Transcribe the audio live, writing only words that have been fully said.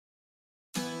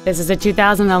This is a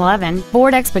 2011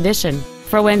 Ford Expedition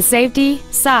for when safety,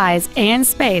 size, and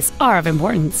space are of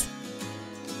importance.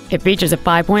 It features a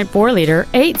 5.4-liter,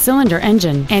 8-cylinder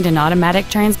engine and an automatic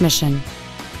transmission.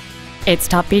 Its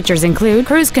top features include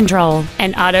cruise control,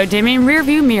 an auto-dimming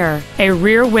rearview mirror, a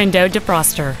rear window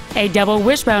defroster, a double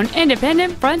wishbone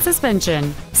independent front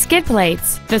suspension, skid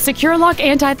plates, the Secure Lock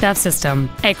anti-theft system,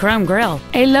 a chrome grille,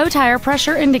 a low tire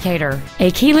pressure indicator,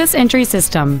 a keyless entry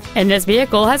system, and this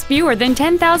vehicle has fewer than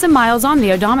 10,000 miles on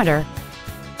the odometer.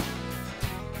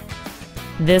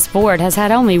 This Ford has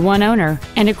had only one owner,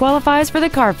 and it qualifies for the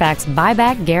Carfax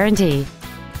buyback guarantee.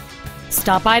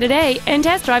 Stop by today and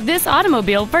test drive this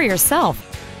automobile for yourself.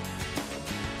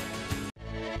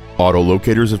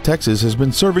 AutoLocators of Texas has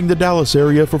been serving the Dallas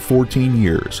area for 14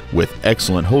 years with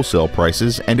excellent wholesale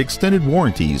prices and extended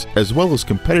warranties as well as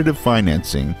competitive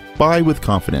financing. Buy with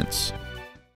confidence.